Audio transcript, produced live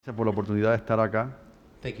Gracias por la oportunidad de estar acá.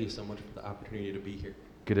 Thank you so much for the opportunity to be here.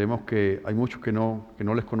 Creemos que hay muchos que no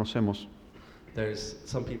les conocemos, There's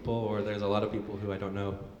some people, or there's a lot of people who I don't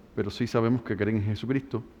know, pero sí sabemos que creen en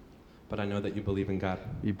Jesucristo but I know that you believe in God.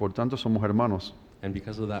 y por tanto somos hermanos And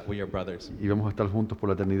because of that, we are brothers. y vamos a estar juntos por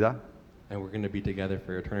la eternidad. And we're going to be together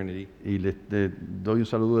for eternity. Y les doy un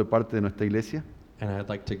saludo de parte de nuestra iglesia, And I'd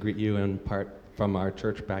like to greet you in part from our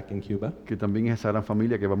church back in Cuba. que también es esa gran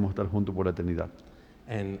familia que vamos a estar juntos por la eternidad.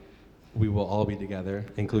 And we will all be together,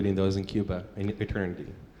 including those in Cuba, in eternity.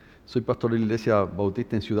 Soy pastor de la iglesia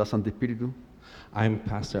bautista en Ciudad Santo Espíritu I'm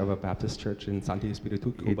pastor of a Baptist church in Santi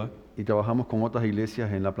Espiritu, Cuba. y trabajamos con otras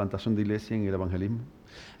iglesias en la plantación de iglesia en el evangelismo.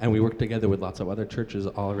 And we work together with lots of other churches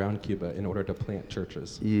all around Cuba in order to plant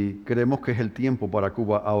churches. Y creemos que es el tiempo para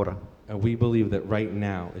Cuba ahora. And we believe that right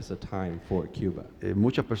now is the time for Cuba.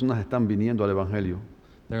 Muchas personas están viniendo al evangelio.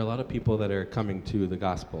 There are a lot of people that are coming to the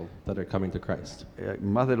gospel, that are coming to Christ.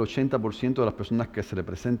 Más del 80% de las personas que se le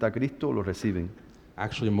presenta a Cristo lo reciben.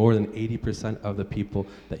 Actually, more than 80% of the people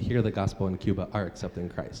that hear the gospel in Cuba are accepting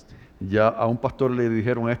Christ. Ya a un pastor le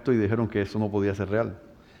dijeron esto y dijeron que eso no podía ser real.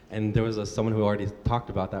 And there was someone who already talked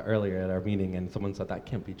about that earlier at our meeting, and someone said that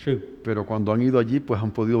can't be true. Pero cuando han ido allí, pues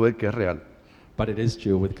han podido ver que es real. But it is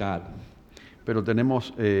true with God. Pero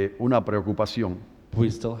tenemos una preocupación We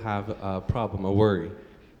still have a problem, a worry.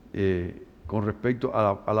 con respecto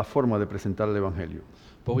a la forma de presentar el Evangelio.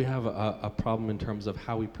 But we have a problem in terms of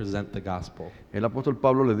how we present the gospel. El apóstol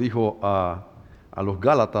Pablo le dijo a los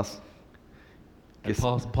Gálatas que,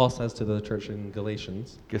 And Paul says to the church in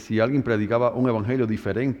Galatians que si alguien predicaba un evangelio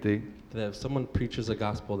diferente, that if someone preaches a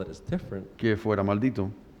gospel that is different, que fuera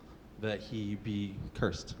maldito. that he be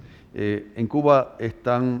cursed. En Cuba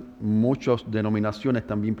están muchas denominaciones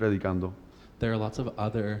también predicando. There are lots of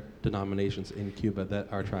other denominations in Cuba that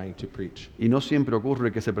are trying to preach. Y no siempre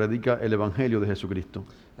ocurre que se predica el evangelio de Jesucristo.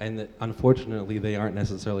 And that, unfortunately, they aren't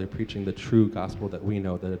necessarily preaching the true gospel that we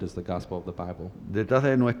know that it is the gospel of the Bible. Detrás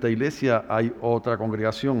de nuestra iglesia hay otra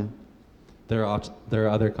congregación There are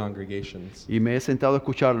other congregations. y me he sentado a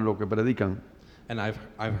escuchar lo que predican. And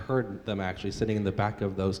I've heard them actually sitting in the back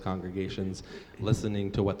of those congregations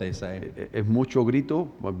listening to what they say. Es mucho grito,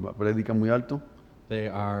 predican muy alto, They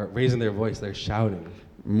are raising their voice, they're shouting.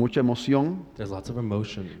 mucha emoción, There's lots of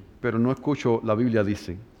emotion. pero no escucho la Biblia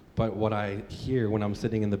dice. But what I hear when I'm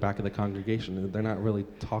sitting in the back of the congregation, they're not really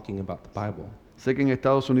talking about the Bible. Sé que en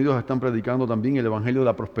Estados Unidos están predicando también el evangelio de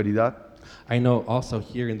la prosperidad, I know also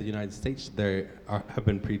here in the United States have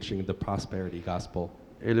been preaching the prosperity gospel,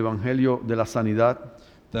 el evangelio de la sanidad,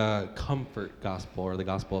 the comfort gospel or the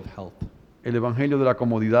gospel of health, el evangelio de la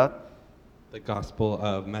comodidad, the gospel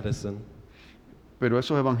of medicine. pero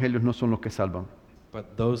esos evangelios no son los que salvan.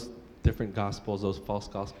 But those different gospels, those false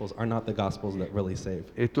gospels, are not the gospels that really save.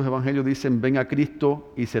 Estos evangelios dicen, ven a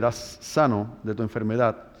Cristo y serás sano de tu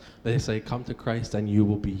enfermedad. They say, come to Christ and you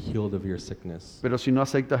will be healed of your sickness. Pero si no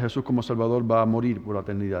aceptas a Jesús como Salvador, va a morir por la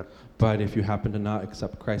eternidad. But if you happen to not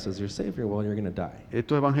accept Christ as your Savior, well, you're going to die.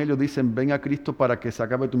 Estos evangelios dicen, ven a Cristo para que se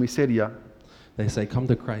acabe tu miseria, They say, come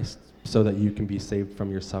to Christ so that you can be saved from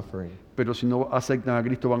your suffering. pero si no aceptan a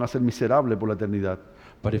Cristo van a ser miserables por la eternidad.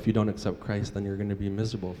 But if you don't accept Christ, then you're going to be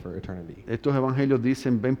miserable for eternity. Estos evangelios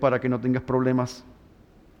dicen, ven para que no tengas problemas,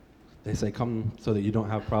 They say, come so that you don't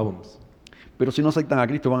have problems. pero si no aceptan a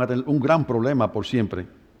Cristo van a tener un gran problema por siempre.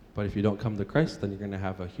 But if you don't come to Christ, then you're going to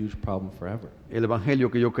have a huge problem forever. El evangelio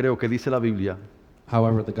que yo creo que dice la Biblia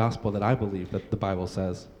However, the gospel that I believe that the Bible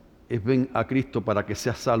says es ven a Cristo para que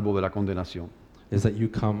seas salvo de la condenación. is that you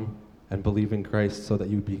come and believe in Christ so that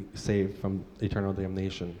you be saved from eternal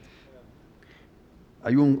damnation.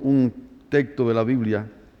 Hay un texto de la Biblia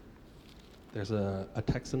There's a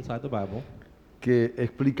text inside the Bible que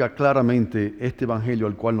explica claramente este evangelio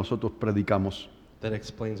al cual nosotros predicamos. that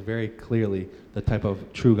explains very clearly the type of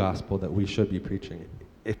true gospel that we should be preaching.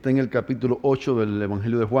 Está en el capítulo 8 del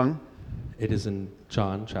Evangelio de Juan. It is in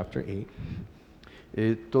John chapter 8.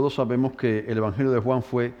 Todos sabemos que el Evangelio de Juan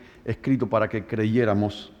fue escrito para que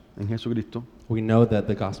creyéramos en Jesucristo We know that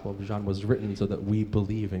the gospel of John was written so that we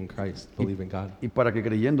believe in Christ, believe in God, y para que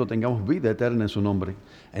creyendo tengamos vida eterna en su nombre.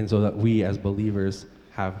 and so that we as believers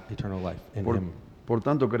have eternal life in Him. Por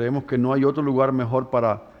tanto, creemos que no hay otro lugar mejor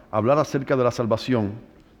para hablar acerca de la salvación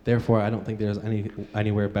Therefore, I don't think there's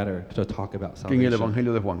anywhere better to talk about que en el salvation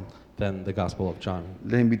Evangelio de Juan. than the gospel of John.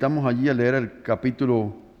 Les invitamos allí a leer el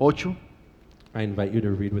capítulo 8, I invite you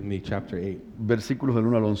to read with me chapter 8, versículos del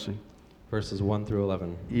 1 al 11. verses 1 through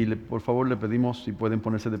 11. Y por favor le pedimos si pueden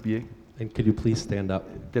ponerse de pie. And could you please stand up?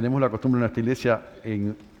 Tenemos la costumbre en nuestra iglesia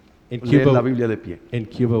en In leer la Cuba, Biblia de pie. in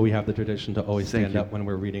Cuba, we have the tradition to always Thank stand you. up when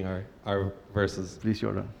we're reading our verses. Please,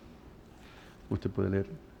 Yora. Usted puede leer.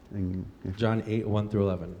 John 8, 1 through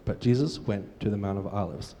 11. But Jesus went to the Mount of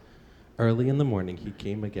Olives. Early in the morning, he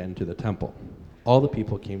came again to the temple. All the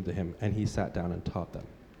people came to him, and he sat down and taught them.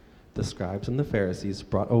 The scribes and the Pharisees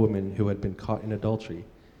brought a woman who had been caught in adultery,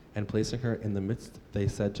 and placing her in the midst, they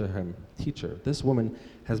said to him, "Teacher, this woman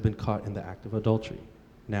has been caught in the act of adultery.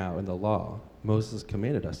 Now, in the law, Moses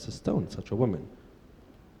commanded us to stone such a woman.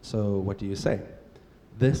 So what do you say?"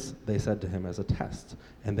 This they said to him as a test,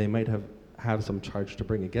 and they might have some charge to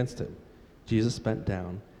bring against him. Jesus bent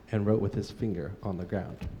down and wrote with his finger on the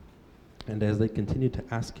ground. And as they continued to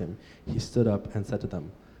ask him, he stood up and said to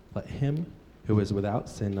them, "Let him who is without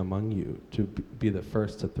sin among you to be the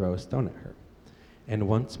first to throw a stone at her." And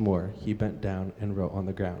once more he bent down and wrote on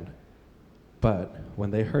the ground. But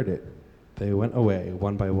when they heard it, they went away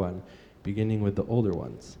one by one, beginning with the older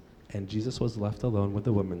ones. And Jesus was left alone with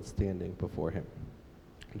the woman standing before him.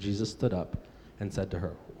 Jesus stood up and said to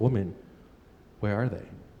her, "Woman, where are they?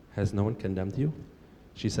 Has no one condemned you?"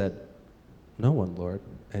 She said, "No one, Lord."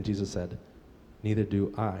 And Jesus said, "Neither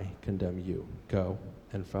do I condemn you. Go,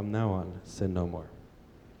 and from now on, sin no more."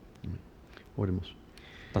 Oremos.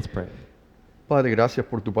 Let's pray. Padre, gracias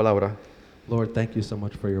por tu palabra. Lord, thank you so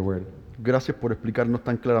much for your word. Gracias por explicarnos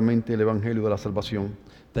tan claramente el Evangelio de la salvación.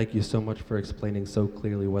 Thank you so much for explaining so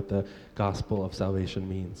clearly what the gospel of salvation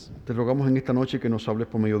means. Te rogamos en esta noche que nos hables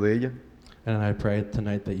por medio de ella, And I pray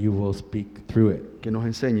tonight that you will speak through it, que nos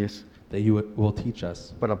enseñes that you will teach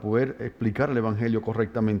us para poder explicar el Evangelio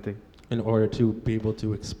correctamente, in order to be able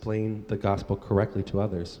to explain the gospel correctly to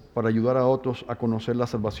others, para ayudar a otros a conocer la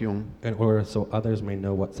salvación, in order so others may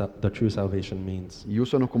know what the true salvation means. y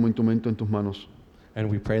úsanos como instrumento en tus manos, And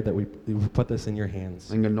we pray that we put this in your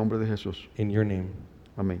hands, en el nombre de Jesús. in your name.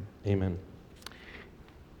 Amén. Amen.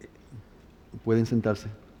 Pueden sentarse.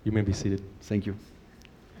 You may be seated. Thank you.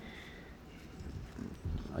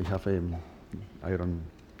 I have a iron.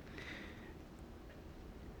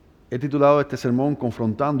 He titulado este sermón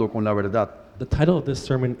Confrontando con la verdad. The title of this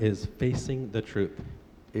sermon is Facing the Truth.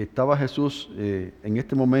 Estaba Jesús en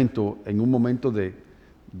este momento, en un momento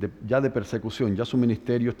ya de persecución, ya su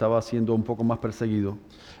ministerio estaba siendo un poco más perseguido.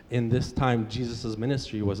 In this time, Jesus'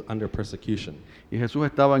 ministry was under persecution, Y Jesús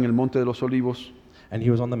estaba en el Monte de los Olivos, and he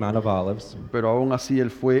was on the Mount of Olives, pero aún así él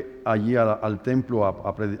fue allí al templo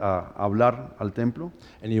a hablar al templo.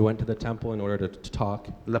 and he went to the temple in order to talk,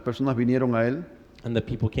 Las personas vinieron a él and the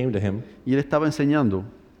people came to him, y él estaba enseñando.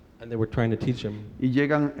 and they were trying to teach him. Y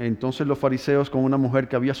llegan entonces los fariseos con una mujer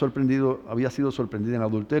que había sido sorprendida en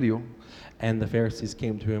adulterio, And the Pharisees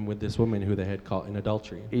came to him with this woman who they had caught in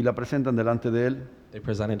adultery. y la presentan delante de él. They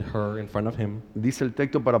presented her in front of him Dice el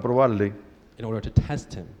texto para probarle. in order to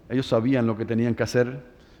test him, Ellos sabían lo que tenían que hacer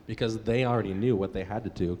because they already knew what they had to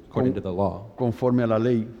do according to the law, conforme a la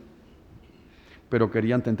ley, pero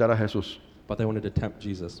querían tentar a Jesús. but they wanted to tempt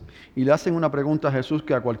Jesus. Y le hacen una pregunta a Jesús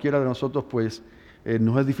que a cualquiera de nosotros pues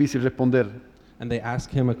nos es difícil responder. And they ask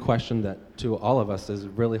him a question that to all of us is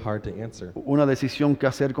really hard to answer. Una decisión que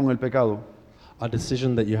hacer con el pecado A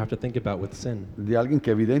decision that you have to think about with sin, de alguien que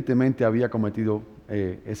evidentemente había cometido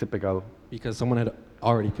ese pecado. because someone had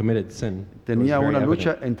already committed sin. It was Tenía very una evident.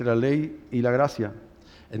 lucha entre la ley y la gracia.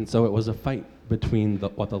 And so it was a fight between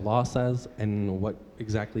what the law says and what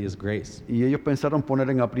exactly is grace. Y ellos pensaron poner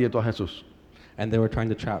en aprieto a Jesús. And they were trying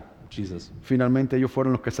to trap Jesus. Finalmente ellos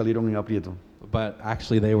fueron los que salieron en aprieto. But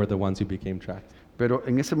actually, they were the ones who became trapped. Pero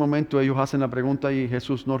en ese momento ellos hacen la pregunta y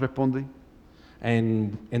Jesús no responde.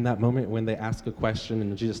 And in that moment, when they asked a question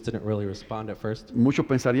and Jesus didn't really respond at first, Muchos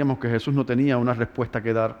pensaríamos que Jesús no tenía una respuesta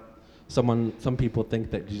que dar, some people think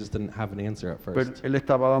that Jesus didn't have an answer at pero first. él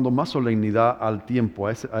estaba dando más solemnidad al tiempo,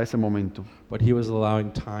 a ese momento. But he was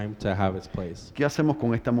allowing time to have its place. ¿Qué hacemos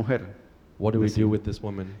con esta mujer What do we do with this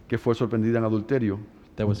woman que fue sorprendida en adulterio?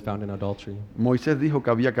 that was found in adultery? Moisés dijo que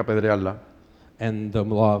había que apedrearla. And the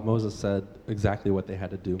law of Moses said exactly what they had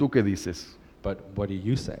to do. ¿Tú qué dices? But what do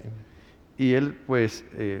you say? Y él pues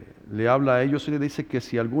le habla a ellos y le dice que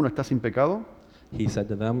si alguno está sin pecado, He said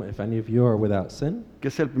to them, if any of you are without sin, que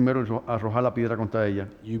sea el primero en arrojar la piedra contra ella.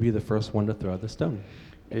 you be the first one to throw the stone.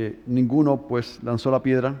 Ninguno pues lanzó la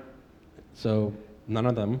piedra. So none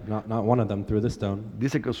of them, not one of them, threw the stone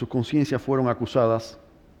Dice que sus conciencias fueron acusadas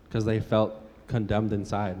because they felt condemned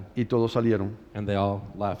inside, y todos salieron. and they all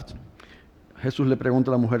left. Jesús le pregunta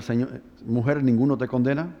a la mujer, Señor, mujer, ¿ninguno te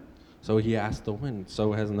condena? So he asked the woman,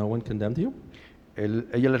 so has no one condemned you?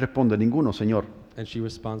 Ella le responde, ninguno, Señor. And she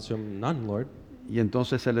responds to him, none, Lord. Y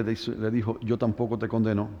entonces él le dijo, yo tampoco te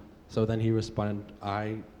condeno, So then he responded,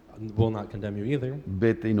 I will not condemn you either.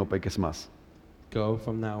 vete y no peques más. Go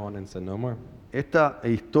from now on and sin no more. Esta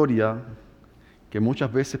historia que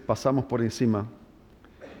muchas veces pasamos por encima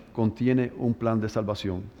contiene un plan de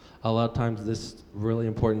salvación. A lot of times this really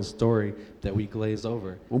important story that we glaze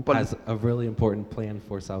over Un plan- has a really important plan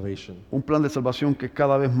for salvation. Un plan de salvación que es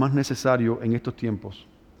cada vez más necesario en estos tiempos.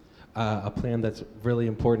 A plan that's really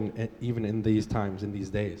important even in these times, in these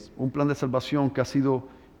days. Un plan de salvación que ha sido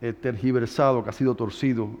tergiversado, que ha sido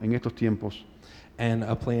torcido en estos tiempos. And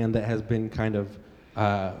a plan that has been kind of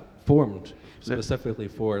formed specifically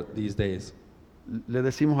for these days. Le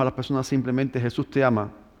decimos a las personas simplemente, Jesús te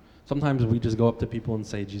ama, Sometimes we just go up to people and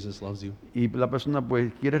say, Jesus loves you. y la persona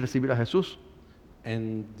pues quiere recibir a Jesús,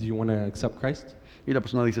 And do you want to accept Christ? y la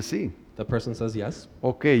persona dice sí, The person says yes.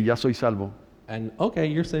 ok, ya soy salvo, And okay,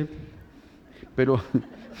 you're saved. pero,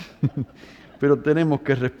 pero tenemos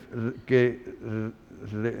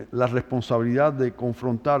la responsabilidad de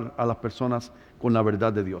confrontar a las personas con la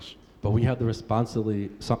verdad de Dios. But we have the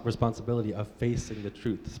responsibility of facing the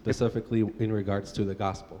truth, specifically in regards to the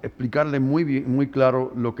gospel. Explicarle muy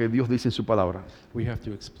claro lo que Dios dice en su palabra. We have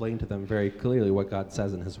to explain to them very clearly what God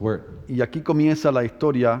says in His Word. Y aquí comienza la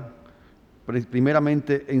historia,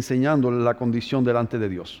 primeramente enseñándole la condición delante de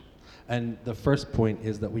Dios. And the first point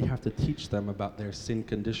is that we have to teach them about their sin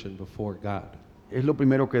condition before God. Es lo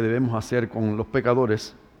primero que debemos hacer con los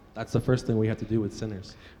pecadores. That's the first thing we have to do with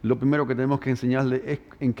sinners. Lo primero que tenemos que enseñarles es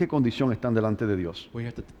en qué condición están delante de Dios. We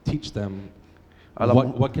have to teach them A la mu-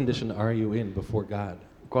 what condition are you in before God.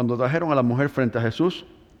 Cuando trajeron a la mujer frente a Jesús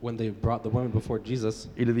When they brought the woman before Jesus,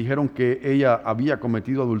 y le dijeron que ella había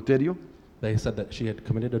cometido adulterio, they said that she had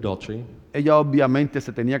committed adultery. ella obviamente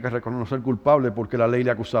se tenía que reconocer culpable porque la ley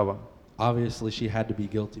le acusaba. Obviously, she had to be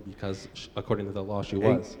guilty because, according to the law, she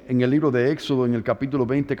was. En el libro de Éxodo, en el capítulo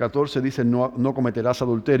 20, 14, dice no cometerás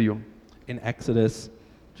adulterio. In Exodus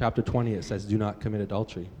chapter 20, it says, "Do not commit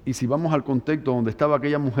adultery." Y si vamos al contexto donde estaba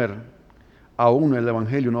aquella mujer, aún el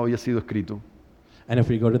evangelio no había sido escrito. And if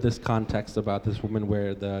we go to this context about this woman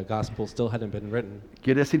where the gospel still hadn't been written,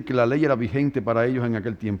 Quiere decir que la ley era vigente para ellos en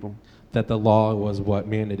aquel tiempo. that the law was what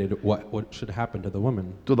mandated what should happen to the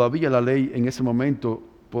woman. Todavía la ley en ese momento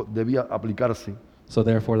debía aplicarse. So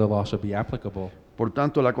therefore, the law should be applicable. Por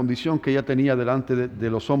tanto, la condición que ella tenía delante de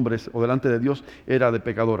los hombres o delante de Dios era de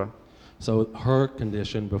pecadora. So her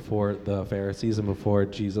condition before the Pharisees and before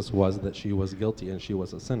Jesus was that she was guilty and she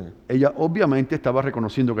was a sinner. Ella obviamente estaba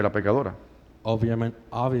reconociendo que era pecadora,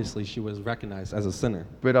 Obviously, she was recognized as a sinner,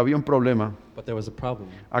 pero había un problema. but there was a problem.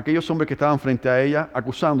 Aquellos hombres que estaban frente a ella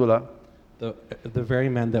acusándola The very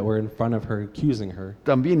men that were in front of her accusing her,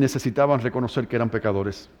 también necesitaban reconocer que eran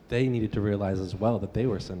pecadores. they needed to realize as well that they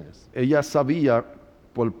were sinners. Ella sabía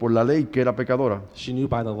por la ley que era pecadora, She knew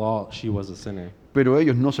by the law she was a sinner, pero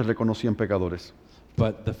ellos no se reconocían pecadores.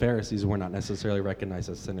 but the Pharisees were not necessarily recognized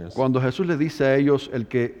as sinners. Cuando Jesús le dice a ellos, el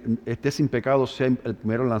que esté sin pecado sea el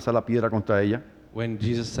primero en lanzar la piedra contra ella, When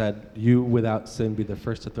Jesus said, "You without sin be the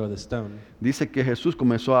first to throw the stone," dice que Jesús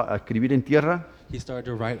comenzó a escribir en tierra he started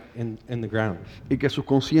to write in the ground. y que sus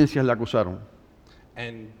conciencias le acusaron.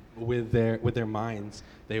 And with their minds,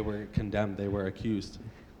 they were condemned, they were accused.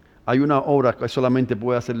 Hay una obra que solamente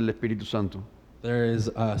puede hacer el Espíritu Santo. There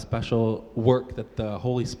is a special work that the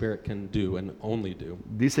Holy Spirit can do and only do.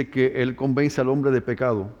 Dice que Él convence al hombre de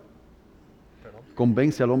pecado.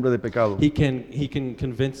 Convence al hombre de pecado, He can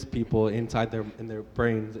convince people in their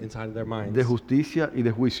brains, inside of their minds, de justicia y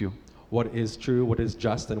de juicio. what is true, what is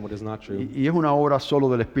just, and what is not true. Y es una obra solo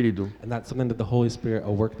del Espíritu. And that's something that the Holy Spirit,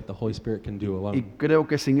 a work that the Holy Spirit can do Y alone. creo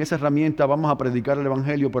que sin esa herramienta vamos a predicar el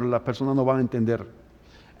Evangelio, pero las personas no van a entender.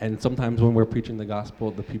 And sometimes when we're preaching the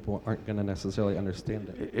gospel, the people aren't going to necessarily understand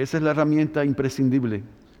it. Esa es la herramienta imprescindible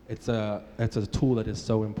It's a tool that is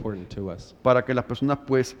so important to us, para que las personas,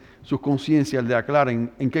 pues, sus conciencias le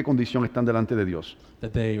aclaren en qué condición están delante de Dios.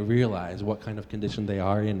 that they realize what kind of condition they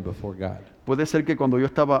are in before God. Puede ser que cuando yo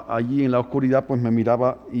estaba allí en la oscuridad, pues me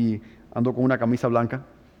miraba y ando con una camisa blanca.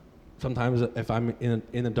 Sometimes if I'm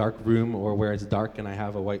in a dark room or where it's dark and I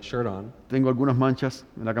have a white shirt on, Tengo algunas manchas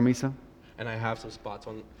en la camisa. and I have some spots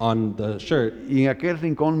on the shirt, Y en aquel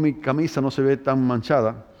rincón mi camisa no se ve tan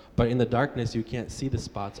manchada. but in the darkness you can't see the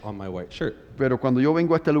spots on my white shirt. Pero cuando yo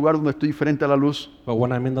vengo a este lugar donde estoy frente a la luz But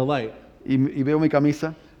when I'm in the light y veo mi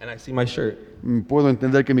camisa, and I see my shirt, puedo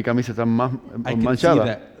entender que mi camisa está más I can see manchada.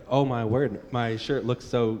 that, oh my word, my shirt looks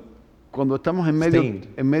so, Cuando estamos Stained.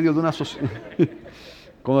 en medio de una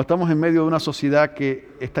cuando estamos en medio de una sociedad que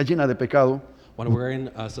está llena de pecado when we're in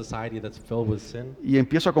a society that's filled with sin, y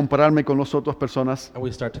empiezo a compararme con las otras personas and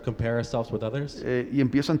we start to compare ourselves with others, y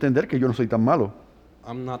empiezo a entender que yo no soy tan malo.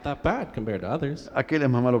 I'm not that bad compared to others. Aquel es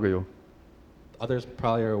más malo que yo. Others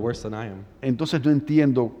probably are worse than I am. Entonces no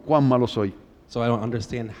entiendo cuán malo soy. So I don't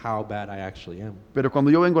understand how bad I actually am. Pero cuando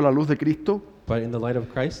yo vengo a la luz de Cristo, But in the light of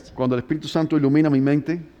Christ, cuando el Espíritu Santo ilumina mi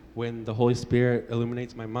mente, When the Holy Spirit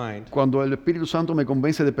illuminates my mind, cuando el Espíritu Santo me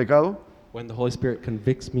convence de pecado, when the Holy Spirit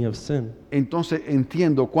convicts me of sin, entonces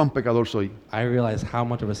entiendo cuán pecador soy. I realize how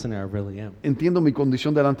much of a sinner I really am. Entiendo mi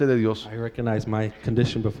condición delante de Dios. I recognize my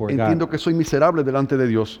condition before Entiendo God. que soy miserable delante de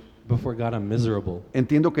Dios. Before God, I'm miserable.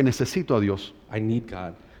 Entiendo que necesito a Dios. I need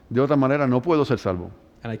God, De otra manera no puedo ser salvo.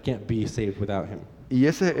 and I can't be saved without Him. Y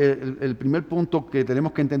ese es el primer punto que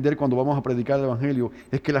tenemos que entender cuando vamos a predicar el Evangelio,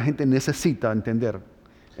 es que la gente necesita entender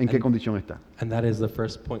en qué condición está. And that is the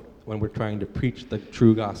first point when we're trying to preach the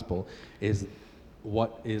true gospel, is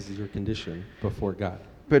what is your condition before God.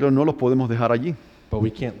 Pero no los podemos dejar allí. But we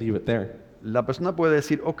can't leave it there. La persona puede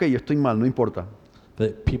decir, ok, estoy mal, no importa.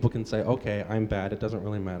 That people can say, okay, I'm bad, it doesn't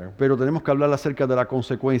really matter. Pero tenemos que hablar acerca de la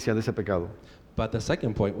consecuencia de ese pecado. But the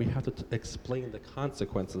second point, we have to explain the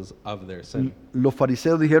consequences of their sin. Los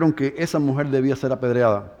fariseos dijeron que esa mujer debía ser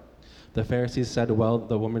apedreada. The Pharisees said, well,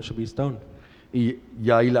 the woman should be stoned. Y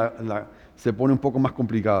ya ahí se pone un poco más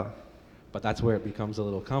complicada. But that's where it becomes a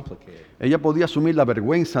little complicated, Ella podía asumir la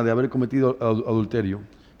vergüenza de haber cometido adulterio,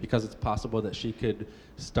 because it's possible that she could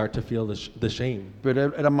start to feel the shame.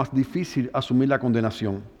 pero era más difícil asumir la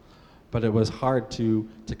condenación. But it was hard to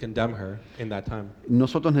condemn her in that time.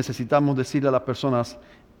 Nosotros necesitamos decirle a las personas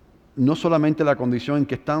no solamente la condición en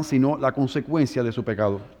que están, sino la consecuencia de su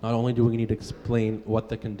pecado. Not only do we need to explain what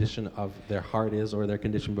the condition of their heart is or their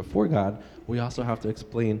condition before God, we also have to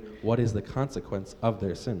explain what is the consequence of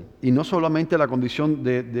their sin. Y no solamente la condición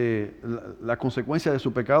de la consecuencia de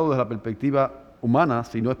su pecado desde la perspectiva humana,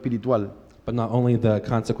 sino espiritual. But not only the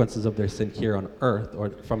consequences of their sin here on earth or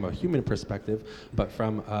from a human perspective, but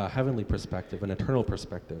from a heavenly perspective, an eternal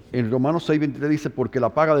perspective. En Romanos 6:23 dice, porque la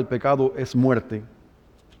paga del pecado es muerte.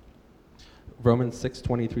 Romans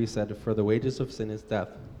 6:23 said, for the wages of sin is death.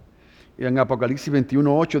 Y en Apocalipsis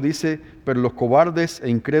 21:8 dice, pero los cobardes e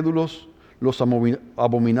incrédulos, los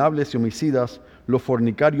abominables y homicidas, los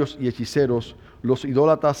fornicarios y hechiceros, los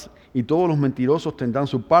idólatras y todos los mentirosos tendrán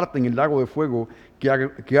su parte en el lago de fuego que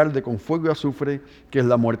arde con fuego y azufre, que es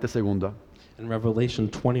la muerte segunda. And Revelation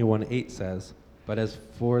 21:8 says, but as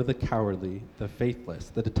for the cowardly, the faithless,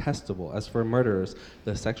 the detestable, as for murderers,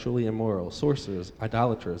 the sexually immoral, sorcerers,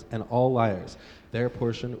 idolaters, and all liars, their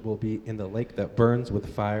portion will be in the lake that burns with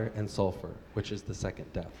fire and sulfur, which is the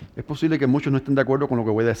second death. Es posible que muchos no estén de acuerdo con lo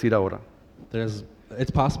que voy a decir ahora,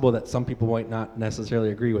 It's possible that some people might not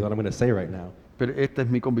necessarily agree with what I'm going to say right now, pero esta es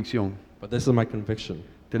mi convicción. but this is my conviction.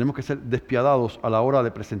 Tenemos que ser despiadados a la hora de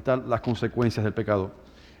presentar las consecuencias del pecado.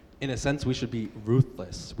 In a sense, we should be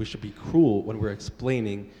ruthless. We should be cruel when we're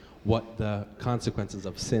explaining what the consequences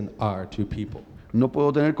of sin are to people. No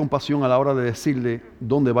puedo tener compasión a la hora de decirle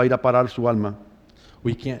dónde va a ir a parar su alma.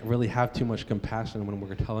 We can't really have too much compassion when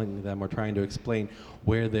we're telling them or trying to explain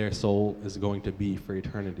where their soul is going to be for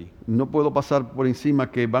eternity. No puedo pasar por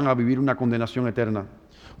encima que van a vivir una condenación eterna.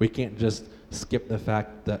 We can't just skip the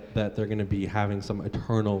fact that they're going to be having some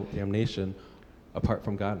eternal damnation apart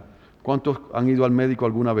from God. ¿Cuántos han ido al médico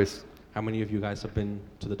alguna vez? How many of you guys have been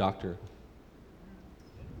to the doctor?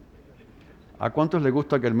 ¿A cuántos les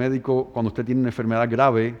gusta que el médico, cuando usted tiene una enfermedad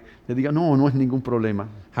grave, le diga, no, no es ningún problema?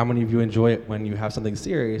 How many of you enjoy it when you have something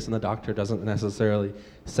serious and the doctor doesn't necessarily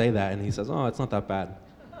say that and he says, oh, it's not that bad?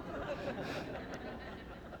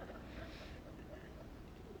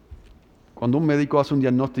 Cuando un médico hace un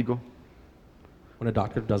diagnóstico, When a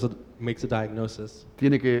doctor makes a diagnosis,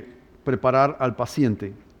 tiene que preparar al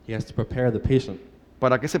paciente he has to prepare the patient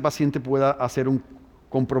para que ese paciente pueda hacer un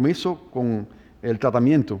compromiso con el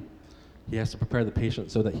tratamiento. He has to prepare the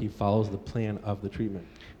patient so that he follows the plan of the treatment.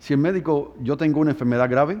 Si el médico, yo tengo una enfermedad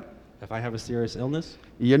grave If I have a serious illness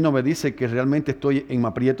y él no me dice que realmente estoy en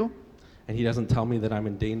aprieto, and he doesn't tell me that I'm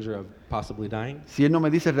in danger of possibly dying, si él no me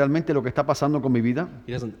dice realmente lo que está pasando con mi vida,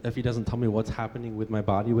 if he doesn't tell me what's happening with my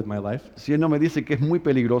body, with my life, si él no me dice que es muy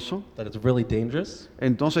peligroso, that it's really dangerous,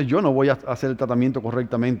 entonces yo no voy a hacer el tratamiento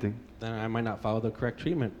correctamente. then I might not follow the correct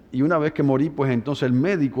treatment. Y una vez que morí, pues entonces el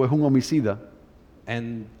médico es un homicida.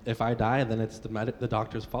 And if I die, then it's the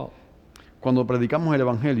doctor's fault. Cuando predicamos el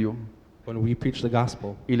Evangelio When we preach the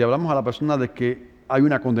gospel y le hablamos a la persona de que hay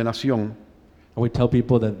una condenación, and we tell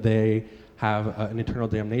people that they have an eternal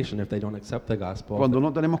damnation if they don't accept the gospel, cuando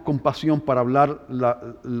no tenemos compasión para hablar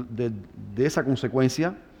de esa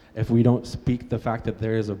consecuencia, if we don't speak the fact that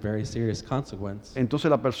there is a very serious consequence, entonces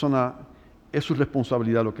la persona es su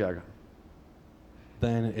responsabilidad lo que haga.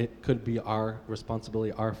 then it could be our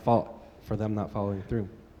responsibility, our fault for them not following through.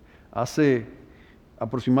 Hace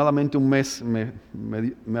aproximadamente un mes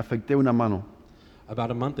me afecté una mano. About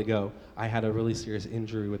a month ago, I had a really serious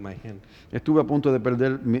injury with my hand. Estuve a punto de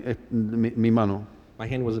perder mi mano. My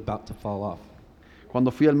hand was about to fall off. Cuando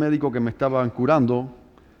fui al médico que me estaban curando,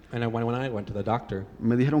 And when I went to the doctor,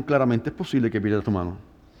 me dijeron claramente, es posible que pierdas tu mano.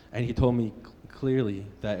 and he told me clearly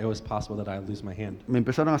that it was possible that I'd lose my hand. Me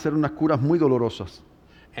empezaron a hacer unas curas muy dolorosas.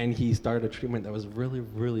 And he started a treatment that was really,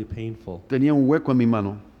 really painful. Tenía un hueco en mi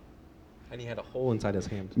mano. And he had a hole inside his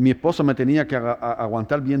hand. Mi esposa me tenía que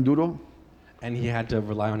aguantar bien duro And he had to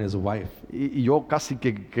rely on his wife. y yo casi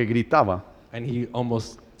que gritaba. And he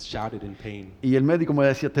almost shouted in pain. Y el médico me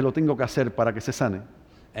decía, te lo tengo que hacer para que se sane.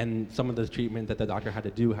 And some of the treatment that the doctor had to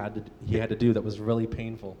do, he had to do that was really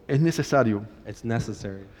painful. Es necesario. It's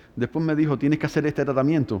necessary. Después me dijo, tienes que hacer este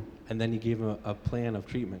tratamiento. And then he gave him a plan of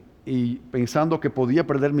treatment. Y pensando que podía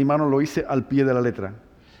perder mi mano, lo hice al pie de la letra.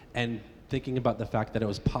 And thinking about the fact that it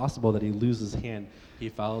was possible that he lose his hand, he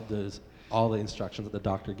followed all the instructions that the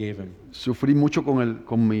doctor gave him. Sufrí mucho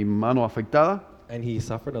con mi mano afectada, And he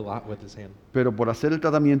suffered a lot with his hand. pero por hacer el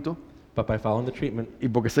tratamiento But by following the treatment, y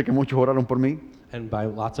porque sé que muchos oraron por mí, and by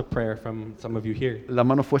lots of prayer from some of you here, la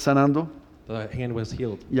mano fue sanando the hand was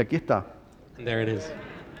healed. y aquí está. And there it is.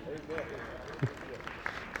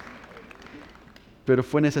 Pero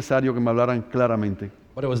fue necesario que me hablaran claramente.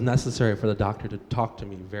 But it was necessary for the doctor to talk to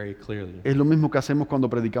me very clearly. Es lo mismo que hacemos cuando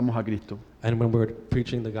predicamos a Cristo. And when we're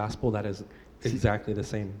preaching the gospel, that is exactly the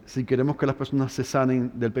same. Si queremos que las personas se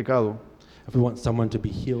sanen del pecado, If we want someone to be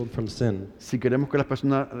healed from sin, si queremos que las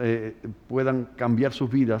personas puedan cambiar sus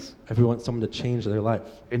vidas, if we want someone to change their life,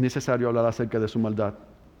 es necesario hablar acerca de su maldad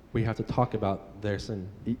we have to talk about their sin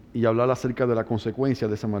y hablar acerca de la consecuencia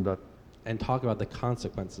de esa maldad. and talk about the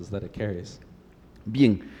consequences that it carries.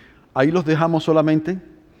 Bien, ahí los dejamos solamente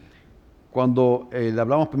cuando le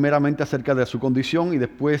hablamos primeramente acerca de su condición y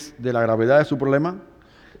después de la gravedad de su problema.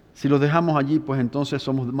 Si los dejamos allí, pues entonces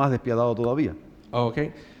somos más despiadados todavía. Oh,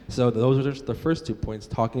 okay. So those are just the first 2 points,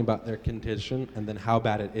 talking about their condition and then how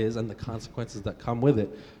bad it is and the consequences that come with it.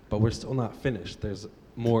 But we're still not finished. There's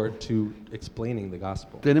more to explaining the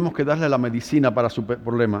gospel. Tenemos que darle la medicina para su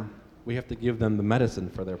problema. We have to give them the medicine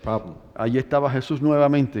for their problem. Allí estaba Jesús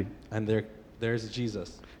nuevamente. And there's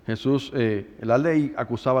Jesus. Jesús, la ley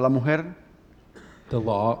acusaba a la mujer The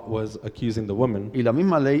law was accusing the woman, y la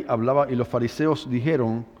misma ley hablaba y los fariseos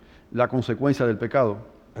dijeron la consecuencia del pecado.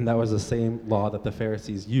 and that was the same law that the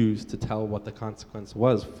Pharisees used to tell what the consequence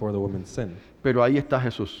was for the woman's sin. Pero ahí está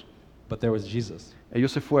Jesús. But there was Jesus,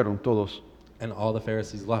 Ellos se fueron todos. and all the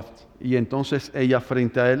Pharisees left. Y entonces ella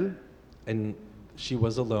frente a él, And she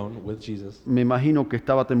was alone with Jesus, me imagino que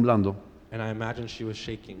estaba temblando. and I imagine she was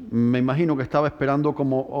shaking. Me imagino que estaba esperando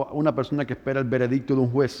como una persona que espera el veredicto de un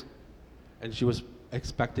juez. And she was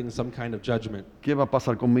expecting some kind of judgment. ¿Qué va a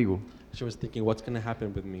pasar conmigo? She was thinking, what's going to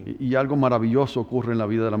happen with me? Y algo maravilloso ocurre en la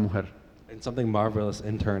vida de la mujer. And something marvelous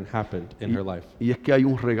in turn happened in her life. Y es que hay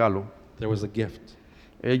un regalo. There was a gift.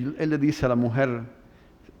 Él le dice a la mujer,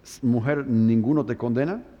 mujer, ninguno te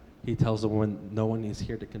condena, He tells the woman, no one is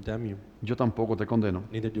here to condemn you. yo tampoco te condeno.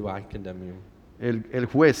 Neither do I condemn you. El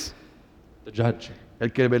juez, The judge,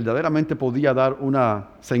 el que verdaderamente podía dar una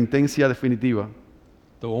sentencia definitiva,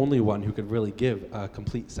 the only one who could really give a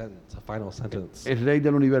complete sentence, a final sentence. el rey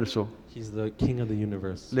del universo, He's the king of the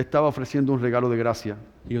universe. le estaba ofreciendo un regalo de gracia.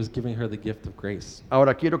 He was giving her the gift of grace.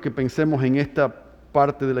 Ahora quiero que pensemos en esta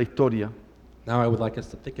parte de la historia. Now I would like us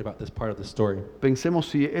to think about this part of the story. Pensemos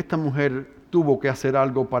si esta mujer tuvo que hacer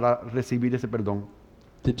algo para recibir ese perdón.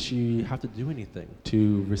 Did she have to do anything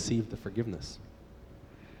to receive the forgiveness?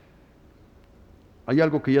 ¿Hay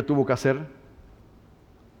algo que ella tuvo que hacer?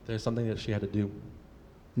 There's something that she had to do.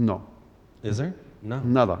 No, Is there? No,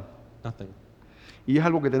 nada. nothing. Y es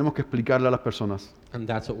algo que tenemos que explicarle a las personas. And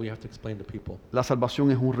that's what we have to explain to people. La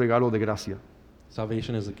salvación es un regalo de gracia.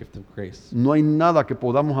 Salvation is a gift of grace. No hay nada que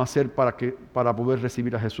podamos hacer para poder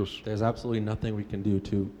recibir a Jesús. There's absolutely nothing we can do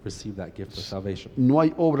to receive that gift of salvation. No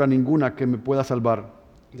hay obra ninguna que me pueda salvar.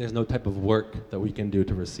 There's no type of work that we can do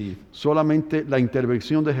to receive. Solamente la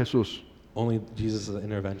intervención de Jesús. Only Jesus'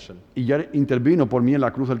 intervention. Y ya intervino por mí en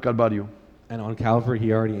la cruz del Calvario. And on Calvary,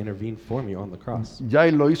 he already intervened for me on the cross. Ya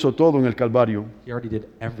Él lo hizo todo en el Calvario. He already did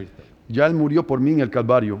everything. Ya Él murió por mí en el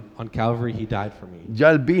Calvario. On Calvary, he died for me.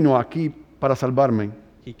 Ya Él vino aquí para salvarme.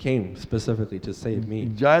 He came specifically to save me.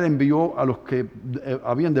 Ya Él envió a los que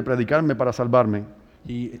habían de predicarme para salvarme.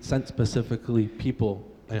 He sent specifically people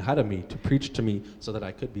ahead of me to preach to me so that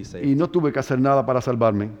I could be Y saved. no tuve que hacer nada para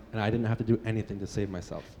salvarme. And I didn't have to do anything to save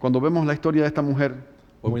myself. Cuando vemos la historia de esta mujer,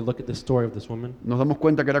 When we look at the story of this woman, nos damos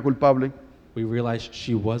cuenta que era culpable. we realize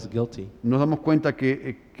she was guilty. Nos damos cuenta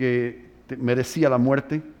que merecía la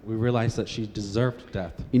muerte. We realize that she deserved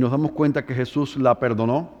death. Y nos damos cuenta que Jesús la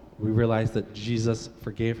perdonó. we realize that Jesus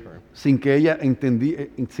forgave her sin que ella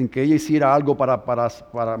sin que ella hiciera algo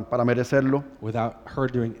para merecerlo. without her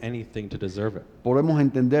doing anything to deserve it. Podemos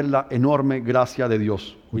entender la enorme gracia de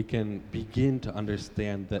Dios. We can begin to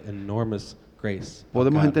understand the enormous grace of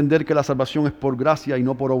Podemos God. entender que la salvación es por gracia y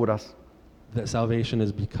no por obras. That salvation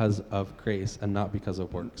is because of grace and not because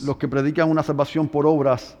of works. Los que predican una salvación por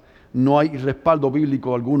obras, no hay respaldo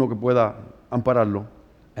bíblico alguno que pueda ampararlo.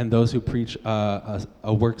 And those who preach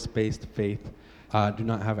a works-based faith do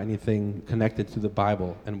not have anything connected to the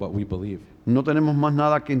Bible and what we believe. No tenemos más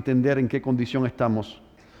nada que entender en qué condición estamos.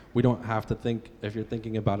 We don't have to think, if you're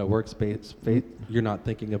thinking about a works-based faith, you're not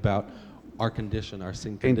thinking about our condition, our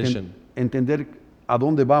sin condition. Entender a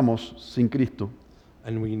dónde vamos sin Cristo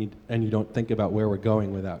And you don't think about where we're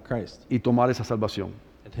going without Christ. y tomar esa salvación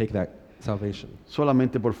And take that salvation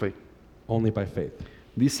solamente por fe. only by faith.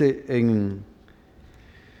 Dice en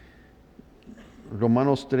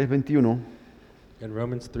Romanos 3:21, In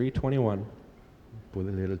Romans 3:21,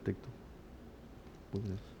 ¿puedes leer el texto? ¿Puedes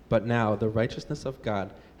leer? but now the righteousness of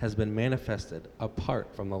God has been manifested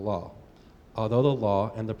apart from the law. Although the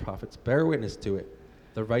law and the prophets bear witness to it,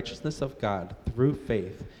 the righteousness of God through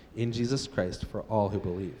faith in Jesus Christ for all who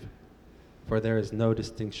believe. For there is no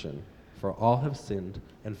distinction, for all have sinned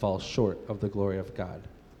and fall short of the glory of God,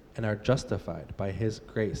 and are justified by his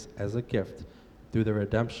grace as a gift through the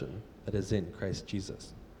redemption that is in Christ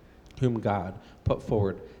Jesus, whom God put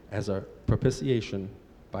forward as a propitiation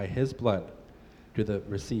by his blood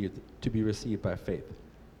to be received by faith.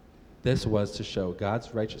 This was to show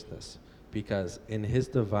God's righteousness, because in his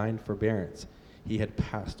divine forbearance he had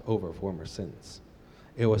passed over former sins.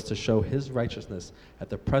 It was to show his righteousness at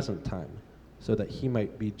the present time, so that he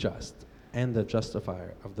might be just and the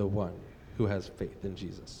justifier of the one who has faith in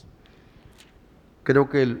Jesus. Creo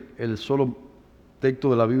que el solo texto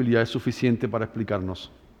de la Biblia es suficiente para explicarnos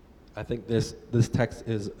I think this text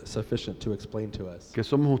is sufficient to explain to us que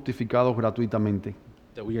somos justificados gratuitamente,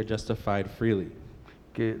 that we are justified freely,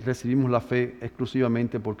 que recibimos la fe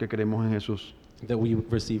exclusivamente porque creemos en Jesús, that we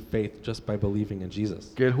receive faith just by believing in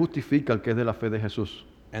Jesus, que Él justifica al que es de la fe de Jesús.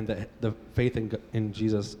 and that the faith in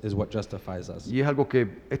Jesus is what justifies us. Y es algo que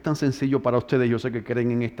es tan sencillo para ustedes, yo sé que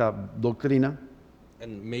creen en esta doctrina,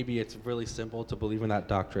 And maybe it's really simple to believe in that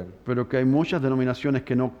doctrine, pero que hay muchas denominaciones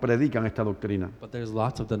que no predican esta doctrina, but there's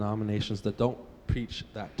lots of denominations that don't preach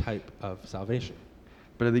that type of salvation.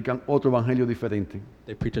 predican otro evangelio diferente.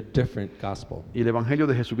 They preach a different gospel. Y el evangelio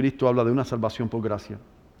de Jesucristo habla de una salvación por gracia.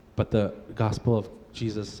 But the gospel of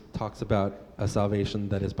Jesus talks about a salvation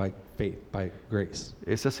that is by faith, by grace.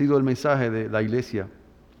 Ese ha sido el mensaje de la iglesia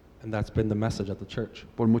And that's been the message of the church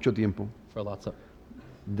por mucho tiempo, for lots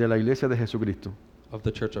de la iglesia de Jesucristo. of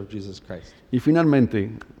the church of Jesus Christ. Y finalmente,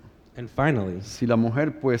 And finally, si la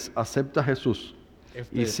mujer pues acepta a Jesús if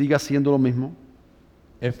y the, sigue haciendo lo mismo,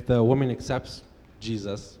 if the woman accepts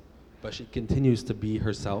Jesus, but she continues to be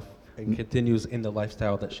herself and continues in the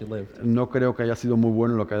lifestyle that she lived, no creo que haya sido muy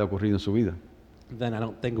bueno lo que haya ocurrido en su vida. then I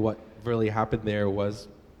don't think what really happened there was,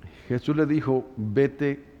 Jesús le dijo,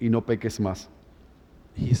 vete y no peques más.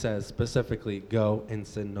 he says specifically, go and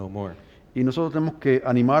sin no more. Y nosotros tenemos que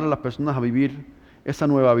animar a las personas a vivir esa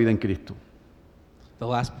nueva vida en Cristo. The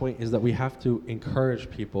last point is that we have to encourage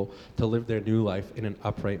people to live their new life in an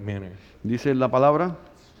upright manner. Dice la palabra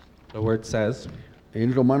The word says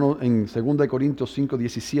en en 2 Corintios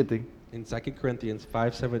 5:17, in 2 Corinthians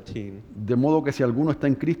 5:17, de modo que si alguno está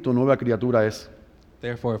en Cristo, nueva criatura es.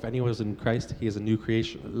 therefore if anyone is in Christ, he is a new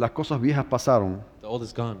creation. Las cosas viejas pasaron The old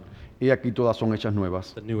is gone, y aquí todas son hechas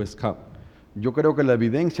nuevas. the new has come. Yo creo que la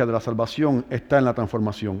evidencia de la salvación está en la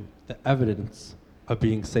transformación. The evidence of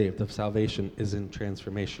being saved, of salvation, is in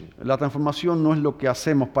transformation. La transformación no es lo que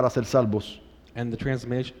hacemos para ser salvos. And the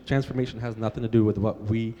transformation has nothing to do with what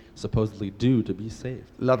we supposedly do to be saved.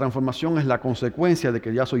 La transformación es la consecuencia de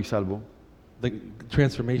que ya soy salvo. The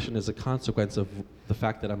transformation is a consequence of the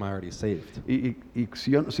fact that I'm already saved. Y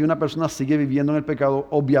si una persona sigue viviendo en el pecado,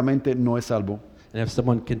 obviamente no es salvo. And if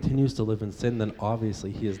someone continues to live in sin, then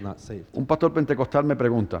obviously he is not saved. Un pastor pentecostal me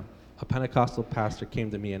pregunta, A Pentecostal pastor came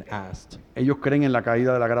to me and asked, ellos creen en la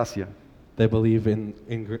caída de la gracia they believe in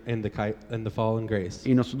the fall and grace,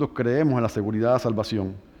 y nosotros creemos en la seguridad de la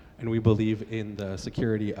salvación. and we believe in the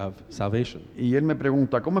security of salvation. Y él me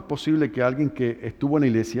pregunta, ¿cómo es posible que alguien que estuvo en la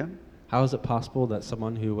iglesia How is it possible that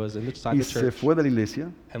someone who was inside y the se church fue de la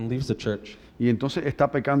iglesia and leaves the church, y entonces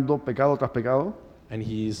está pecando pecado tras pecado? and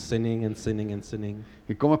he's sinning and sinning and sinning,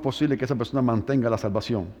 ¿Y cómo es posible que esa persona mantenga la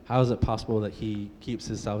salvación? how is it possible that he keeps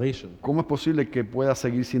his salvation? ¿Cómo es posible que pueda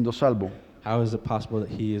seguir siendo salvo? How is it possible that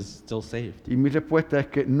he is still saved? Y mi respuesta es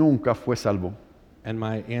que nunca fue salvo. And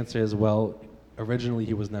my answer is, well, originally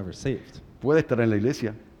he was never saved. Puede estar en la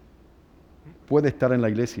iglesia. Puede estar en la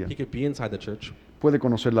iglesia. He could be inside the church. Puede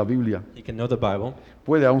conocer la Biblia. He can know the Bible.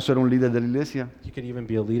 Puede aún ser un líder de la iglesia. He could even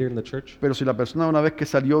be a leader in the church. Pero si la persona una vez que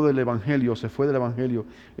salió del evangelio, se fue del evangelio,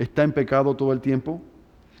 está en pecado todo el tiempo,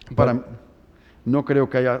 no creo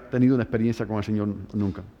que haya tenido una experiencia con el Señor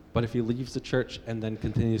nunca. But if he leaves the church and then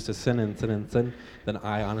continues to sin and sin and sin, then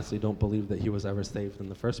I honestly don't believe that he was ever saved in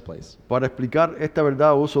the first place. Para explicar esta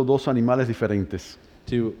verdad uso dos animales diferentes,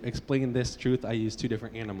 To explain this truth, I use two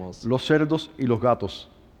different animals, los cerdos y los gatos.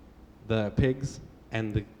 the pigs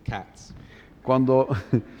and the cats. Cuando,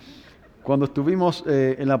 cuando estuvimos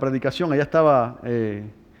en la predicación, allá estaba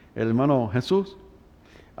el hermano Jesús,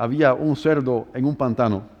 había un cerdo en un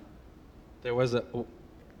pantano. There was a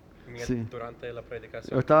Sí. durante la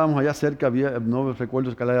predicación. Estábamos allá cerca, no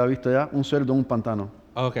recuerdo que la haya visto allá, un cerdo en un pantano.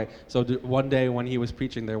 Okay, so one day when he was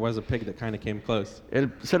preaching, there was a pig that kind of came close, El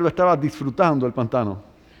cerdo estaba disfrutando el pantano.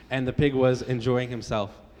 and the pig was enjoying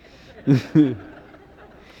himself.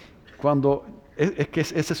 Cuando es que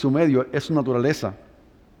ese es su medio, es su naturaleza.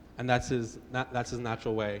 And that's his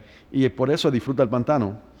natural way. Y por eso disfruta el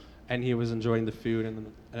pantano. And he was enjoying the food and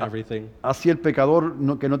everything. Así el pecador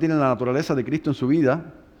que no tiene la naturaleza de Cristo en su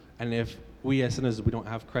vida, And if we as sinners, we don't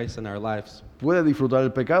have Christ in our lives, puede disfrutar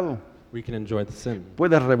el pecado, we can enjoy the sin.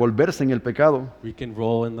 puede revolverse en el pecado, We can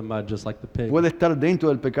roll in the mud just like the pig. puede estar dentro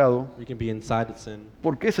del pecado, We can be inside the sin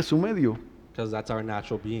porque ese es su medio. because that's our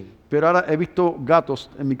natural being. Pero ahora he visto gatos,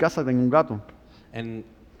 en mi casa tengo un gato, And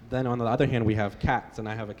then on the other hand, we have cats, and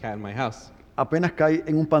I have a cat in my house. apenas cae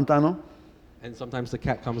en un pantano, And sometimes the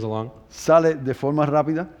cat comes along sale de forma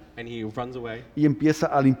rápida and he runs away. y empieza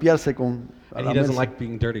a limpiarse con a And he doesn't lamerse. like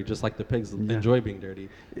being dirty, just like the pigs Yeah. enjoy being dirty.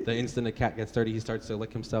 The instant a cat gets dirty, he starts to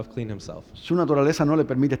lick himself, clean himself. Su naturaleza no le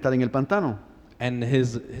permite estar en el pantano. And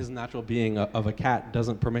his natural being of a cat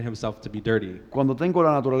doesn't permit himself to be dirty. Cuando tengo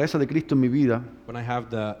la naturaleza de Cristo en mi vida, When I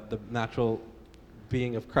have the natural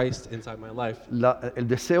being of Christ inside my life, el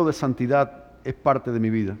deseo de santidad es parte de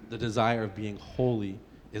mi vida. the desire of being holy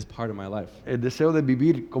is part of my life. El deseo de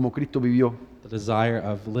vivir como Cristo vivió. The desire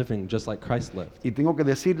of living just like Christ lived. Y tengo que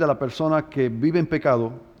decirle a la persona que vive en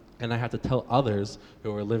pecado, And I have to tell others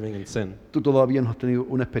who are living in sin, tú todavía no has tenido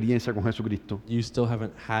una experiencia con Jesucristo. you still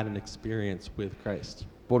haven't had an experience with Christ.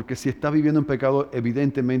 Porque si estás viviendo en pecado,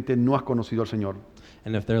 evidentemente no has conocido al Señor.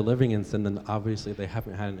 And if they're living in sin, then obviously they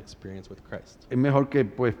haven't had an experience with Christ. Es mejor que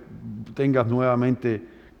pues tengas nuevamente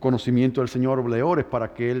conocimiento del Señor o le ores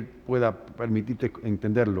para que Él pueda permitirte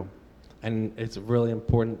entenderlo. And it's really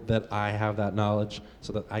important that I have that knowledge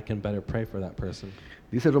so that I can better pray for that person.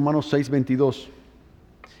 Dice Romanos 6:22.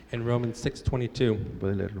 In Romans 6:22,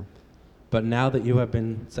 Puedes leerlo. but now that you have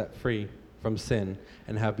been set free from sin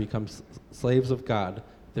and have become slaves of God,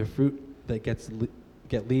 the fruit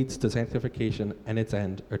that leads to sanctification and its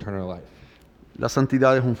end, eternal life. La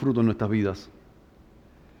santidad es un fruto en nuestras vidas.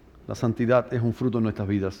 La santidad es un fruto en nuestras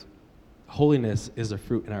vidas. Holiness is a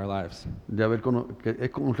fruit in our lives, Que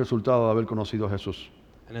es como un resultado de haber conocido a Jesús.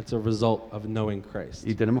 and it's a result of knowing Christ.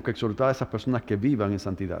 Y tenemos que exhortar a esas personas que vivan en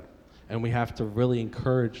santidad. And we have to really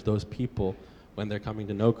encourage those people when they're coming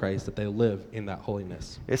to know Christ that they live in that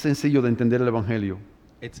holiness. Es sencillo de entender el Evangelio.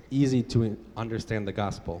 It's easy to understand the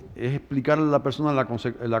gospel. Es explicarle a la persona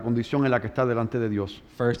la condición en la que está delante de Dios.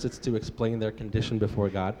 First, it's to explain their condition before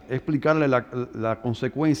God. Es explicarle la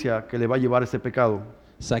consecuencia que le va a llevar ese pecado.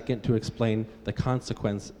 Second, to explain the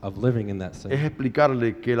consequence of living in that Es sin.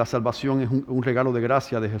 explicarle que la salvación es un regalo de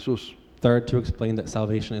gracia de Jesús. Third, to explain that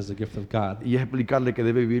salvation is a gift of God. Y es explicarle que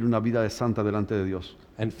debe vivir una vida de santa delante de Dios.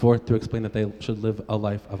 And fourth, to explain that they should live a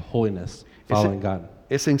life of holiness, following God.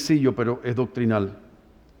 Es sencillo, pero es doctrinal.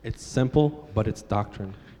 It's simple, but it's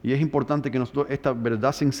doctrine. Y es importante que nosotros esta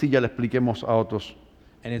verdad sencilla la expliquemos a otros.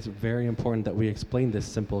 And it's very important that we explain this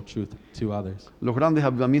simple truth to others. Los grandes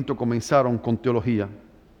avivamientos comenzaron con teología.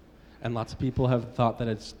 And lots of people have thought that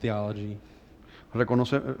it's theology.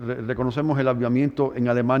 Reconocemos el avivamiento en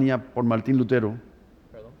Alemania por Martín Lutero.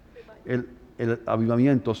 El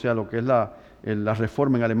avivamiento, o sea, lo que es la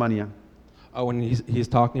reforma en Alemania. Oh, and he's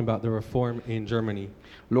talking about the reform in Germany.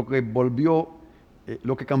 Lo que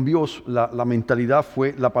cambió la mentalidad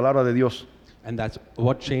fue la palabra de Dios. And that's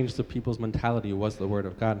what changed the people's mentality was the word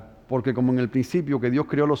of God. Porque como en el principio que Dios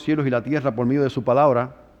creó los cielos y la tierra por medio de su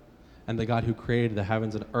palabra, And the God who created the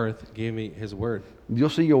heavens and earth gave me his word.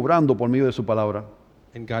 Dios sigue obrando por medio de su palabra.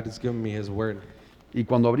 And God has given me his word. Y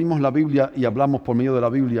cuando abrimos la Biblia y hablamos por medio de la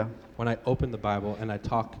Biblia, When I open the Bible and I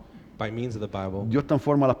talk by means of the Bible, Dios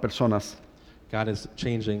transforma a las personas. God is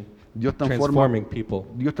changing, Dios transforming people.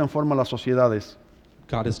 Dios transforma las sociedades.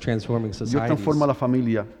 God is transforming Dios societies. transforma la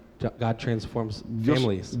familia. God transforms Dios,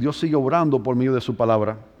 families. Dios sigue obrando por medio de su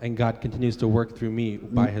palabra. And God continues to work through me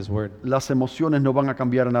by His word. Las emociones no van a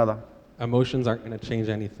cambiar nada. Emotions aren't going to change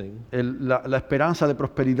anything. La esperanza de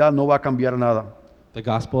prosperidad no va a cambiar nada. The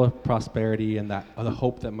gospel of prosperity and the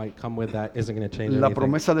hope that might come with that isn't going to change La anything.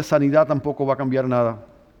 promesa de sanidad tampoco va a cambiar nada.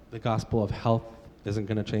 The gospel of health isn't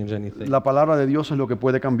going to change anything. La palabra de Dios es lo que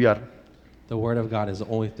puede cambiar. The word of God is the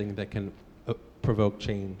only thing that can provoke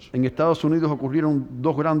change. En Estados Unidos ocurrieron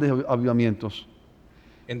dos grandes avivamientos.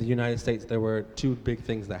 In the United States, there were two big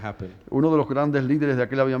things that happened. Uno de los grandes líderes de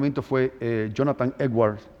aquel avivamiento fue Jonathan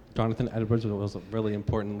Edwards Jonathan Edwards was a really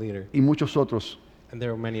important leader, y muchos otros. and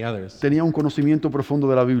there were many others. Tenían un conocimiento profundo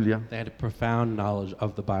de la Biblia. They had a profound knowledge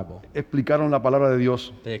of the Bible. Explicaron la palabra de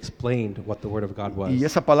Dios They explained what the Word of God was. y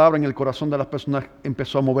esa palabra en el corazón de las personas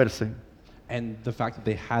empezó a moverse. And the fact that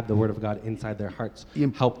they had the Word of God inside their hearts Y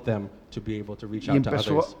helped them to be able to reach Y out to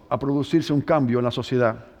empezó others a producirse un cambio en la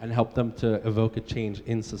sociedad. and help them to evoke a change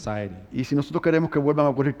in society. Y si nosotros queremos que vuelvan a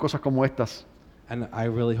ocurrir cosas como estas, And I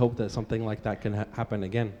really hope that something like that can happen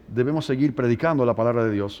again. debemos seguir predicando la palabra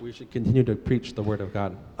de Dios. We should continue to preach the Word of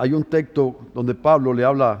God. Hay un texto donde Pablo le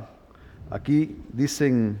habla, aquí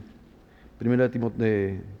dicen 1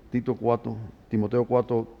 de Tito 4, Timoteo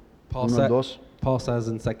 4, 1 al 2. Paul says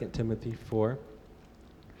in 2 Timothy 4,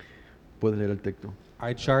 Puedes leer el texto.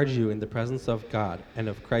 I charge you in the presence of God and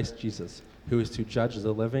of Christ Jesus, who is to judge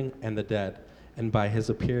the living and the dead, and by his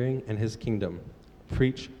appearing and his kingdom,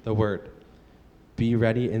 preach the word. Be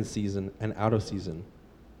ready in season and out of season.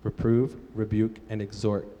 Reprove, rebuke, and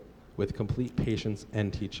exhort with complete patience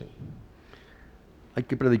and teaching. Hay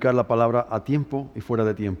que predicar la palabra a tiempo y fuera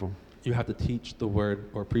de tiempo. You have to teach the word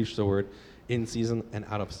or preach the word in season and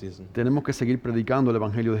out of season. Tenemos que seguir predicando el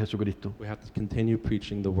Evangelio de Jesucristo. We have to continue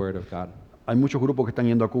preaching the word of God. Hay muchos grupos que están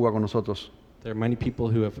yendo a Cuba con nosotros. There are many people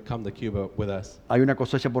who have come to Cuba with us. Hay una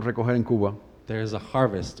cosecha por recoger en Cuba. There is a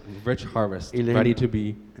harvest, rich harvest, Y ready to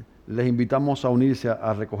be, les invitamos a unirse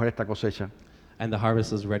a recoger esta cosecha. and the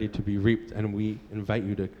harvest is ready to be reaped, and we invite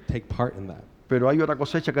you to take part in that. Pero hay otra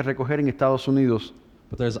cosecha que recoger en Estados Unidos.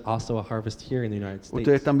 But there's also a harvest here in the United States.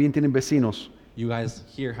 Ustedes también tienen vecinos You guys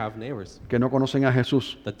here have neighbors que no conocen a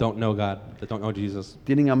Jesús. that don't know God, that don't know Jesus.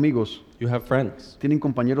 Tienen amigos, You have friends. tienen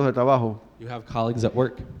compañeros de trabajo. You have colleagues at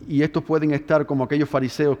work. Y estos pueden estar como aquellos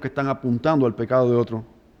fariseos que están apuntando al pecado de otro.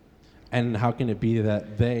 And how can it be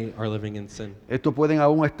that they are living in sin? Estos pueden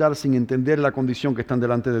aún estar sin entender la condición que están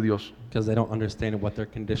delante de Dios. Because they don't understand what their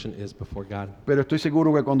condition is before God. Pero estoy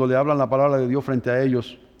seguro que cuando le hablan la palabra de Dios frente a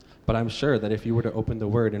ellos, But I'm sure that if you were to open the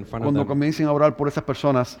word in front of cuando them, comiencen a orar por esas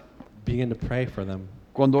personas, begin to pray for them,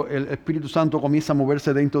 cuando el Espíritu Santo comienza a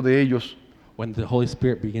moverse dentro de ellos, when the Holy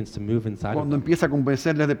Spirit begins to move inside of cuando them, empieza a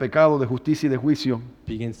convencerles de pecado, de justicia y de juicio,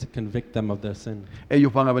 begins to convict them of their sin,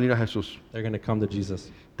 ellos van a venir a Jesús. they're going to come to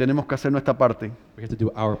Jesus. Tenemos que hacer nuestra parte. We have to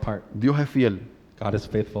do our part. Dios es fiel God is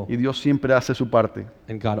faithful, y Dios siempre hace su parte.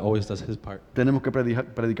 and God always does his part. Tenemos que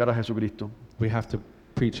predicar a Jesucristo. We have to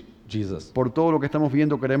preach Jesus. Por todo lo que estamos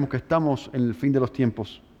viendo, creemos que estamos en el fin de los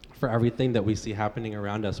tiempos. For everything that we see happening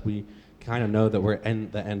around us, we kind of know that we're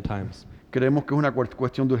in the end times, Creemos que es una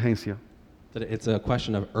cuestión de urgencia that it's a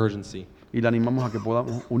question of urgency, y le animamos a que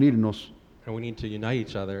podamos unirnos and we need to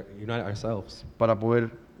unite ourselves, para poder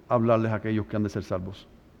hablarles a aquellos que han de ser salvos.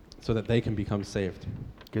 so that they can become saved.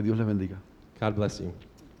 Que Dios les bendiga. God bless you.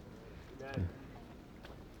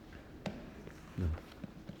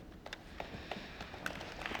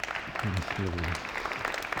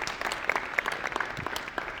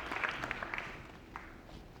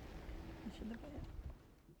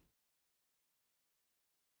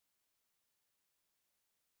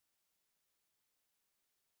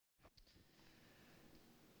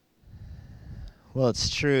 Well, it's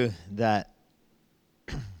true that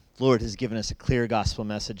the Lord has given us a clear gospel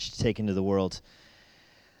message to take into the world.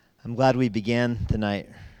 I'm glad we began the night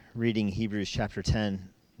reading Hebrews chapter 10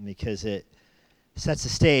 because it sets the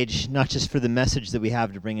stage not just for the message that we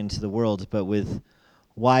have to bring into the world, but with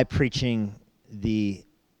why preaching the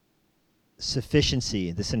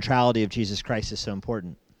sufficiency, the centrality of Jesus Christ is so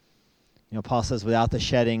important. You know, Paul says, without the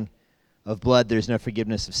shedding of blood, there's no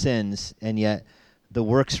forgiveness of sins, and yet the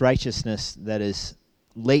works righteousness that is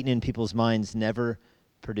latent in people's minds never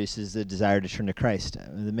produces the desire to turn to Christ.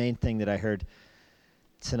 The main thing that I heard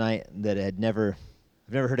tonight that I've never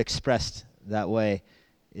heard expressed that way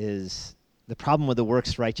is the problem with the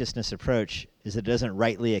works righteousness approach is it doesn't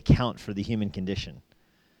rightly account for the human condition.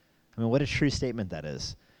 I mean, what a true statement that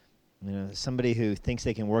is. You know, somebody who thinks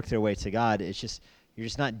they can work their way to God, it's just you're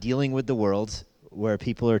just not dealing with the world where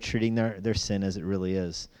people are treating their sin as it really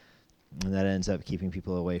is. And that ends up keeping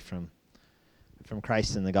people away from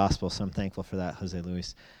Christ and the gospel. So I'm thankful for that, Jose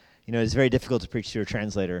Luis. It's very difficult to preach to a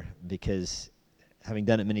translator because having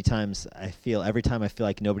done it many times, every time I feel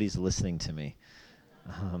like nobody's listening to me.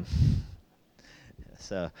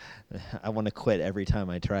 So I want to quit every time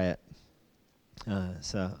I try it.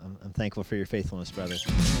 So I'm thankful for your faithfulness, brother.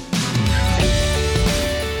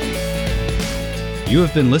 You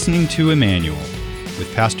have been listening to Emmanuel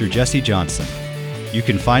with Pastor Jesse Johnson. You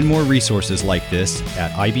can find more resources like this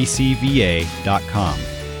at ibcva.com.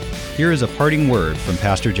 Here is a parting word from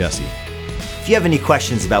Pastor Jesse. If you have any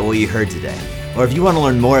questions about what you heard today, or if you want to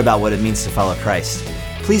learn more about what it means to follow Christ,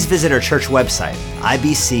 please visit our church website,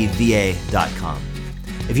 ibcva.com.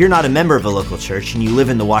 If you're not a member of a local church and you live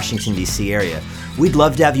in the Washington, D.C. area, we'd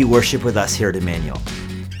love to have you worship with us here at Emmanuel.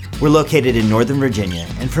 We're located in Northern Virginia,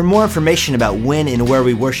 and for more information about when and where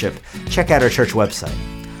we worship, check out our church website.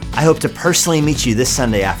 I hope to personally meet you this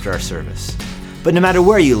Sunday after our service. But no matter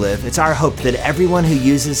where you live, it's our hope that everyone who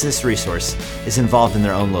uses this resource is involved in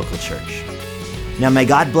their own local church. Now may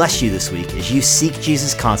God bless you this week as you seek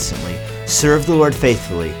Jesus constantly, serve the Lord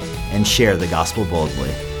faithfully, and share the gospel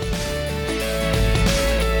boldly.